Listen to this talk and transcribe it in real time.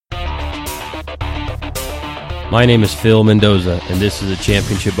My name is Phil Mendoza, and this is a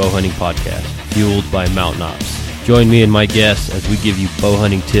championship bow hunting podcast fueled by Mtn Ops. Join me and my guests as we give you bow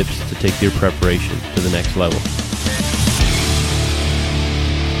hunting tips to take your preparation to the next level.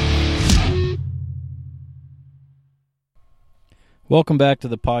 Welcome back to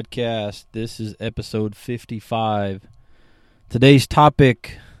the podcast. This is episode 55. Today's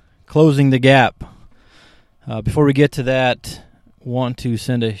topic, closing the gap. Before we get to that, want to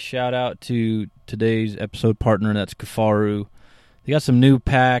send a shout out to today's episode partner, that's Kifaru. They got some new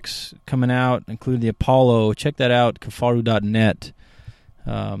packs coming out, including the Apollo. Check that out, kifaru.net.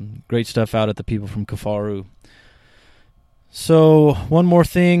 Great stuff out at the people from Kifaru. So, one more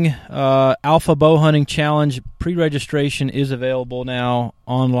thing, Alpha Bow Hunting Challenge pre-registration is available now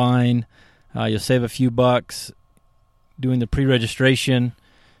online. You'll save a few bucks doing the pre-registration,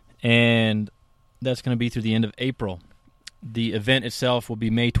 and that's going to be through the end of April. The event itself will be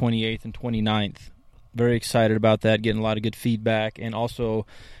May 28th and 29th. Very excited about that, getting a lot of good feedback, and also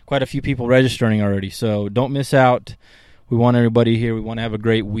quite a few people registering already. So don't miss out. We want everybody here. We want to have a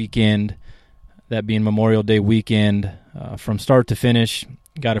great weekend, that being Memorial Day weekend. From start to finish,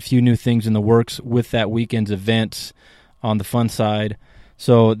 got a few new things in the works with that weekend's events on the fun side.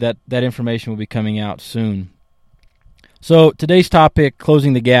 So that information will be coming out soon. So today's topic,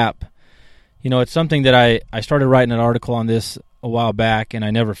 closing the gap. You know, it's something that I started writing an article on this a while back, and I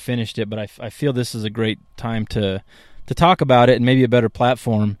never finished it, but I feel this is a great time to talk about it and maybe a better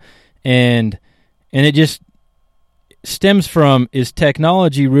platform. And it just stems from, is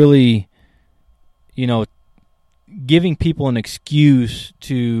technology really, you know, giving people an excuse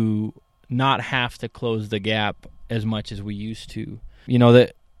to not have to close the gap as much as we used to? You know,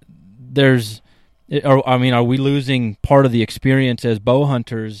 that are we losing part of the experience as bow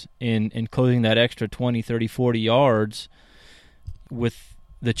hunters in closing that extra 20, 30, 40 yards with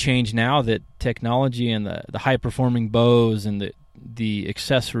the change now that technology and the high-performing bows and the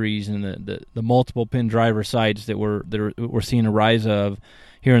accessories and the multiple pin driver sights that we're seeing a rise of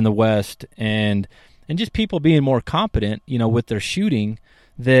here in the West, and just people being more competent, you know, with their shooting,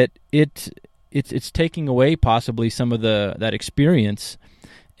 that it's taking away possibly some of that experience.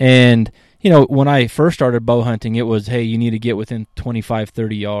 And you know, when I first started bow hunting, it was, hey, you need to get within 25,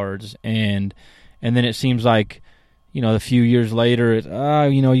 30 yards. And then it seems like, you know, a few years later,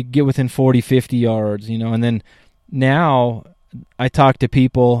 you know, you get within 40, 50 yards, you know. And then now I talk to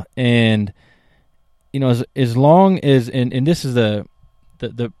people, and, you know, as long as, and this is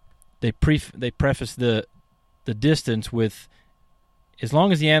they preface the distance with, as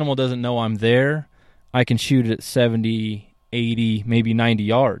long as the animal doesn't know I'm there, I can shoot it at 70, 80, maybe 90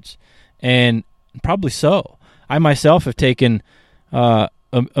 yards. And probably so. I myself have taken a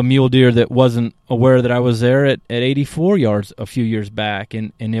mule deer that wasn't aware that I was there at 84 yards a few years back,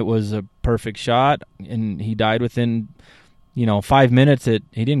 and it was a perfect shot, and he died within, you know, 5 minutes. He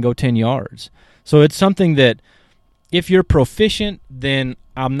didn't go 10 yards. So it's something that if you're proficient, then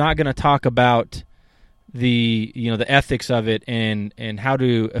I'm not going to talk about the ethics of it and how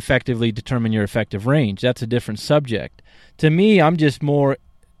to effectively determine your effective range. That's a different subject. To me, I'm just more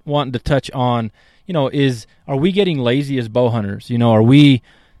wanting to touch on, you know, are we getting lazy as bow hunters? You know, are we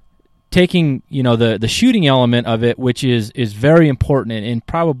taking, you know, the shooting element of it, which is very important, and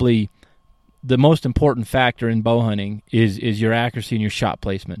probably the most important factor in bow hunting is your accuracy and your shot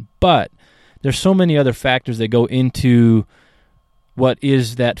placement. But there's so many other factors that go into what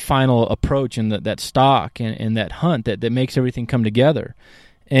is that final approach and that stock and that hunt that makes everything come together.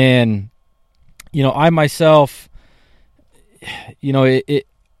 And, you know, I myself, you know,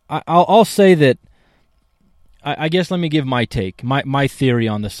 I'll say that, I guess let me give my take, my theory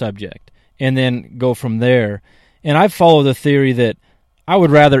on the subject, and then go from there. And I follow the theory that I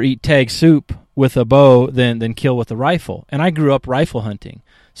would rather eat tag soup with a bow than kill with a rifle. And I grew up rifle hunting,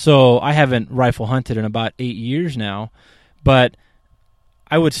 so I haven't rifle hunted in about 8 years now, but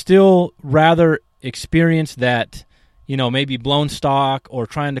I would still rather experience that, you know, maybe blown stock or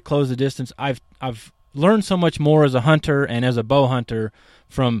trying to close the distance. I've learned so much more as a hunter and as a bow hunter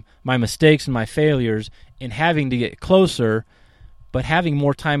from my mistakes and my failures in having to get closer, but having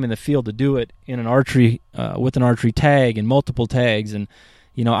more time in the field to do it in an archery with an archery tag and multiple tags. And,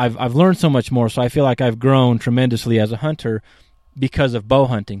 you know, I've learned so much more, so I feel like I've grown tremendously as a hunter because of bow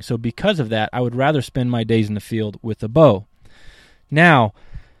hunting. So because of that, I would rather spend my days in the field with a bow. Now,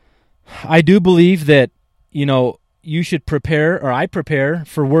 I do believe that, you know, you should prepare, or I prepare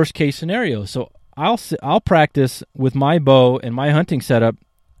for worst case scenarios. So I'll practice with my bow and my hunting setup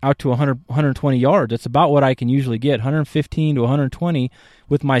out to 120 yards. That's about what I can usually get, 115 to 120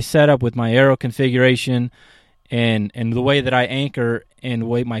 with my setup, with my arrow configuration, And the way that I anchor and the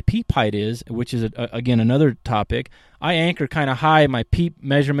way my peep height is, which is, again, another topic, I anchor kind of high. My peep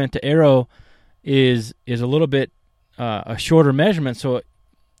measurement to arrow is a little bit a shorter measurement. So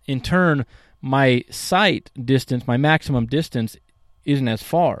in turn, my sight distance, my maximum distance, isn't as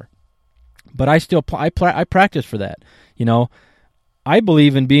far. But I still I practice for that. I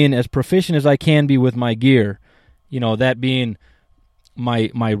believe in being as proficient as I can be with my gear. That being my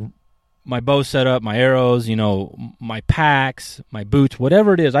bow setup, my arrows, my packs, my boots,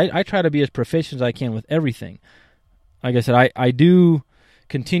 whatever it is. I try to be as proficient as I can with everything. Like I said, I do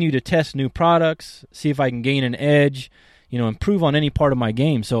continue to test new products, see if I can gain an edge, improve on any part of my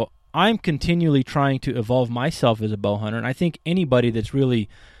game. So I'm continually trying to evolve myself as a bow hunter, and I think anybody that's really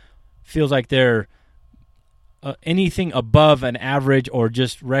feels like they're anything above an average or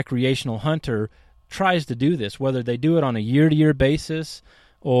just recreational hunter tries to do this, whether they do it on a year-to-year basis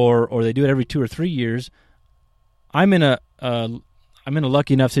or they do it every 2 or 3 years. I'm in a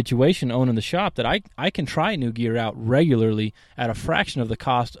lucky enough situation owning the shop that I can try new gear out regularly at a fraction of the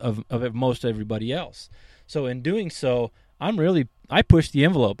cost of most everybody else. So in doing so, I push the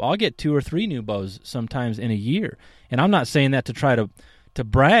envelope. I'll get 2 or 3 new bows sometimes in a year. And I'm not saying that to try to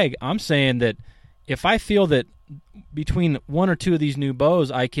brag. I'm saying that if I feel that between 1 or 2 of these new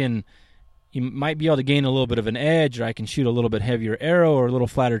bows, you might be able to gain a little bit of an edge, or I can shoot a little bit heavier arrow or a little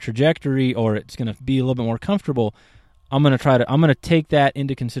flatter trajectory, or it's going to be a little bit more comfortable, I'm going to take that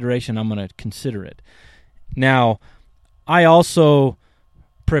into consideration. I'm going to consider it. Now, I also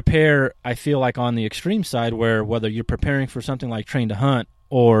prepare, I feel like, on the extreme side, where whether you're preparing for something like Train to Hunt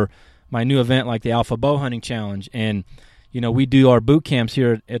or my new event like the Alpha Bow Hunting Challenge, and we do our boot camps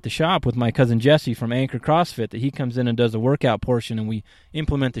here at the shop with my cousin Jesse from Anchor CrossFit, that he comes in and does the workout portion, and we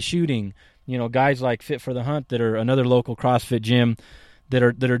implement the shooting. Guys like Fit for the Hunt, that are another local CrossFit gym, that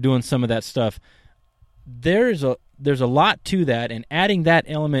are doing some of that stuff. There's a lot to that, and adding that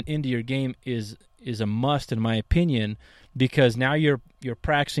element into your game is a must, in my opinion, because now you're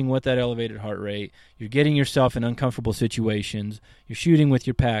practicing with that elevated heart rate. You're getting yourself in uncomfortable situations. You're shooting with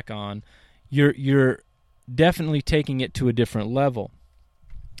your pack on. You're definitely taking it to a different level.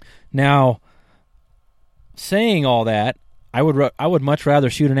 Now, saying all that, I would much rather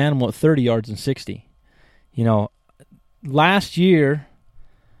shoot an animal at 30 yards than 60. Last year,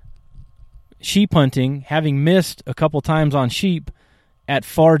 sheep hunting, having missed a couple times on sheep at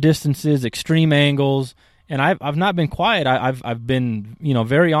far distances, extreme angles, and I've not been quiet. I've been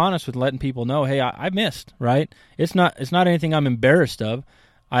very honest with letting people know, hey, I missed. Right? It's not anything I'm embarrassed of.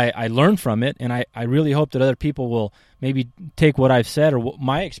 I learn from it, and I really hope that other people will maybe take what I've said or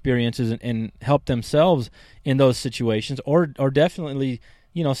my experiences and help themselves in those situations, or definitely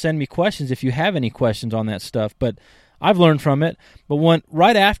send me questions if you have any questions on that stuff. But I've learned from it. But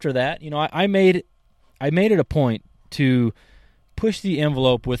right after that, I made it a point to push the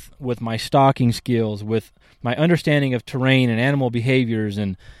envelope with my stalking skills, with my understanding of terrain and animal behaviors,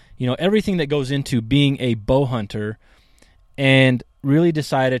 and everything that goes into being a bow hunter, and really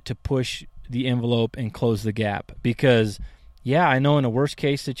decided to push the envelope and close the gap. Because, I know in a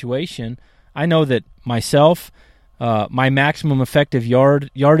worst-case situation, I know that myself, my maximum effective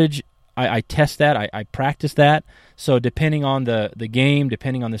yardage, I test that, I practice that. So depending on the game,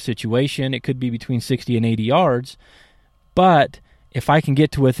 depending on the situation, it could be between 60 and 80 yards. But if I can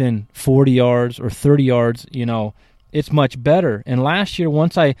get to within 40 yards or 30 yards, it's much better. And last year,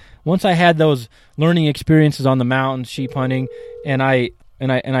 once I had those learning experiences on the mountains, sheep hunting, and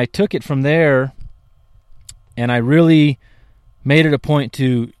I took it from there, and I really made it a point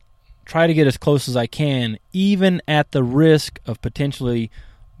to try to get as close as I can, even at the risk of potentially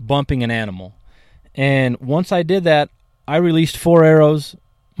bumping an animal. And once I did that, I released 4 arrows.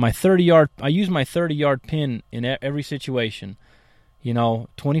 I used my 30-yard pin in every situation.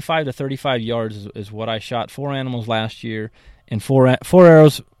 25 to 35 yards is what I shot 4 animals last year, and 4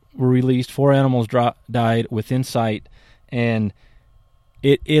 arrows were released. 4 animals died within sight, and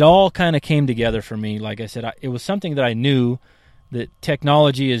it all kind of came together for me. Like I said, it was something that I knew that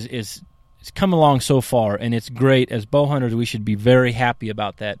technology is come along so far, and it's great. As bow hunters, we should be very happy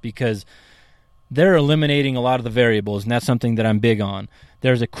about that, because they're eliminating a lot of the variables, and that's something that I'm big on.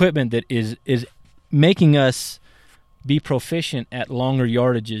 There's equipment that is making us be proficient at longer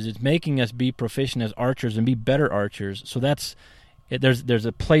yardages. It's making us be proficient as archers and be better archers. So there's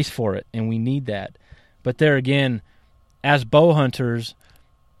a place for it, and we need that. But there again, as bow hunters,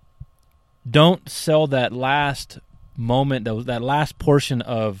 don't sell that last moment, that last portion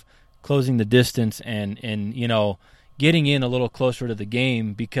of closing the distance and getting in a little closer to the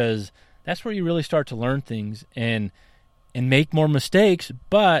game, because that's where you really start to learn things and make more mistakes.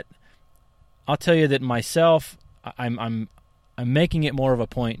 But I'll tell you that myself, I'm making it more of a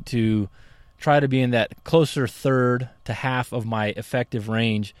point to try to be in that closer third to half of my effective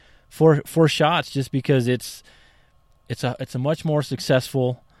range for shots, just because it's a much more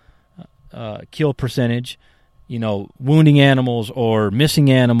successful kill percentage. Wounding animals or missing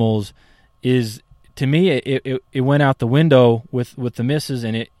animals is, to me, it went out the window with the misses,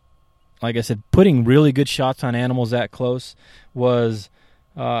 and it, like I said, putting really good shots on animals that close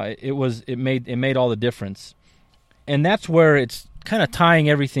it made all the difference. And that's where it's kind of tying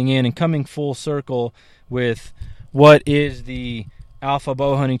everything in and coming full circle with what is the Alpha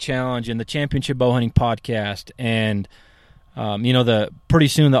Bowhunting Challenge and the Championship Bowhunting Podcast, and pretty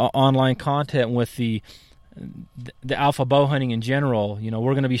soon the online content with the Alpha Bowhunting in general.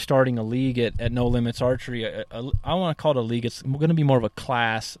 We're going to be starting a league at No Limits Archery. I don't want to call it a league. It's going to be more of a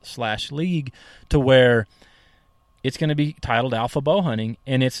class/league, to where it's going to be titled Alpha Bowhunting,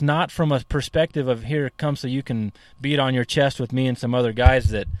 and it's not from a perspective of here it comes so you can beat on your chest with me and some other guys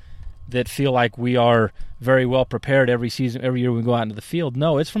that feel like we are very well prepared every year we go out into the field.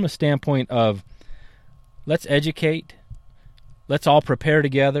 No, it's from a standpoint of, let's educate, let's all prepare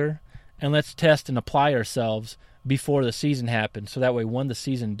together, and let's test and apply ourselves before the season happens. So that way, when the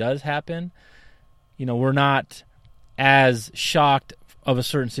season does happen, we're not as shocked of a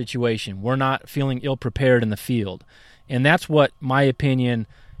certain situation. We're not feeling ill-prepared in the field. And that's what, my opinion,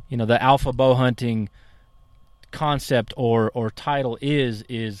 the Alpha Bowhunting concept or title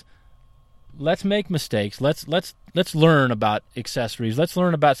is let's make mistakes. Let's learn about accessories. Let's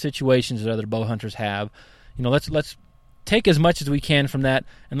learn about situations that other bow hunters have. Let's take as much as we can from that,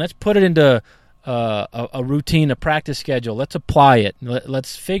 and let's put it into a routine, a practice schedule. Let's apply it.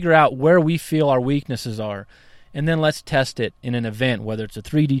 Let's figure out where we feel our weaknesses are, and then let's test it in an event, whether it's a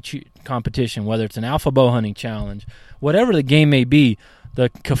 3D competition, whether it's an Alpha Bowhunting Challenge, whatever the game may be. The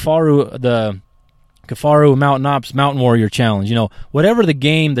Kifaru Mountain Ops Mountain Warrior Challenge. Whatever the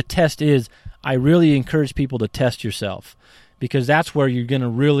game, the test is, I really encourage people to test yourself, because that's where you're going to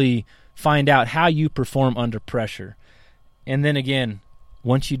really find out how you perform under pressure. And then again,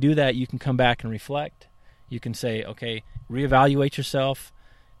 once you do that, you can come back and reflect. You can say, okay, reevaluate yourself,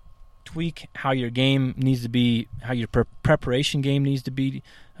 tweak how your game needs to be, how your preparation game needs to be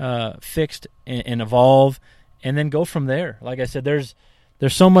fixed and evolve, and then go from there. Like I said, there's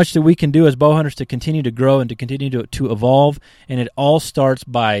so much that we can do as bow hunters to continue to grow and to continue to evolve, and it all starts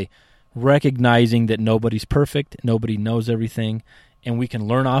by recognizing that nobody's perfect, nobody knows everything, and we can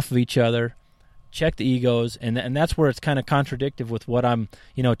learn off of each other, check the egos, and that's where it's kind of contradictive with what I'm,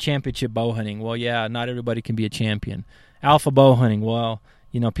 championship bow hunting. Well, yeah, not everybody can be a champion. Alpha bow hunting, well,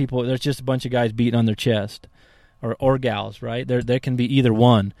 people, there's just a bunch of guys beating on their chest, or gals, right? There can be either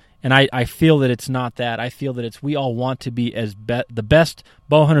one. And I feel that it's not that. I feel that we all want to be the best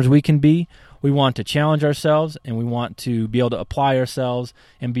bow hunters we can be. We want to challenge ourselves, and we want to be able to apply ourselves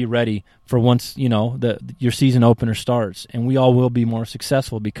and be ready for once, your season opener starts. And we all will be more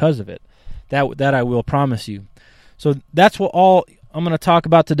successful because of it. That I will promise you. So that's what all I'm going to talk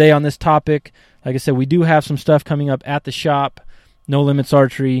about today on this topic. Like I said, we do have some stuff coming up at the shop, No Limits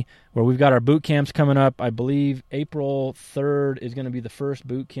Archery, where we've got our boot camps coming up. I believe April 3rd is going to be the first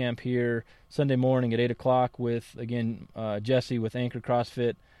boot camp here, Sunday morning at 8 o'clock with, again, Jesse with Anchor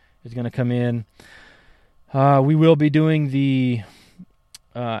CrossFit is going to come in. We will be doing the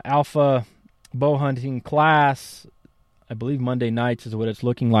Alpha bow hunting class, I believe Monday nights is what it's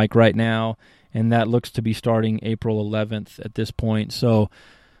looking like right now, and that looks to be starting April 11th at this point. So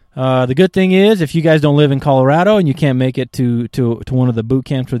the good thing is, if you guys don't live in Colorado and you can't make it to one of the boot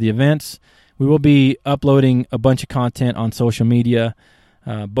camps or the events, we will be uploading a bunch of content on social media,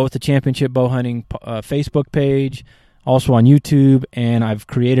 both the Championship Bowhunting Facebook page, also on YouTube, and I've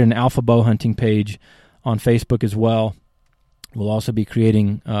created an Alpha Bowhunting page on Facebook as well. We'll also be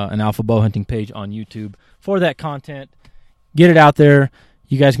creating an Alpha Bowhunting page on YouTube for that content. Get it out there.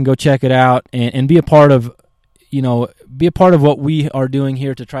 You guys can go check it out and be a part of, what we are doing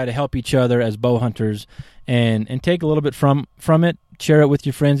here to try to help each other as bow hunters and take a little bit from it. Share it with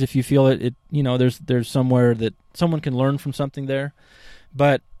your friends if you feel it there's somewhere that someone can learn from something there.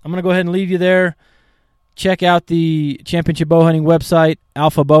 But I'm going to go ahead and leave you there. Check out the Championship Bowhunting website,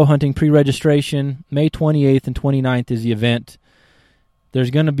 Alpha Bowhunting pre-registration. May 28th and 29th is the event.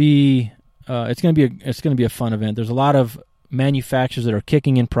 There's going to be it's going to be a fun event. There's a lot of manufacturers that are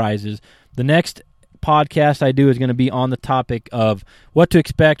kicking in prizes. The next podcast I do is going to be on the topic of what to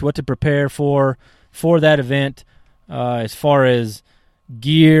expect, what to prepare for that event, as far as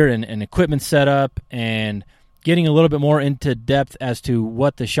gear and equipment setup, and getting a little bit more into depth as to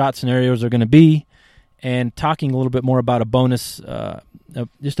what the shot scenarios are going to be, and talking a little bit more about a bonus,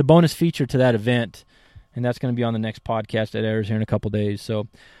 just a bonus feature to that event and that's going to be on the next podcast that airs here in a couple days. So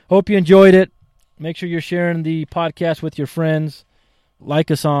hope you enjoyed it. Make sure you're sharing the podcast with your friends.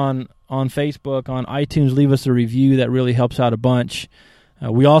 Like us on Facebook, on iTunes. Leave us a review. That really helps out a bunch.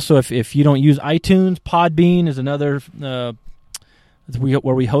 We also, if you don't use iTunes, Podbean is another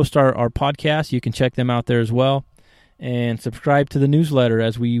where we host our podcast. You can check them out there as well. And subscribe to the newsletter,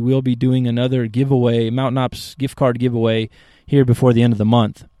 as we will be doing another giveaway, Mtn Ops gift card giveaway, here before the end of the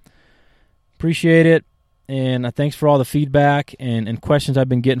month. Appreciate it. And thanks for all the feedback and questions I've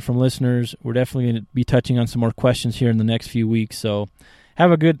been getting from listeners. We're definitely going to be touching on some more questions here in the next few weeks. So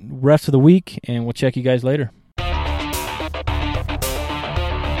have a good rest of the week, and we'll check you guys later.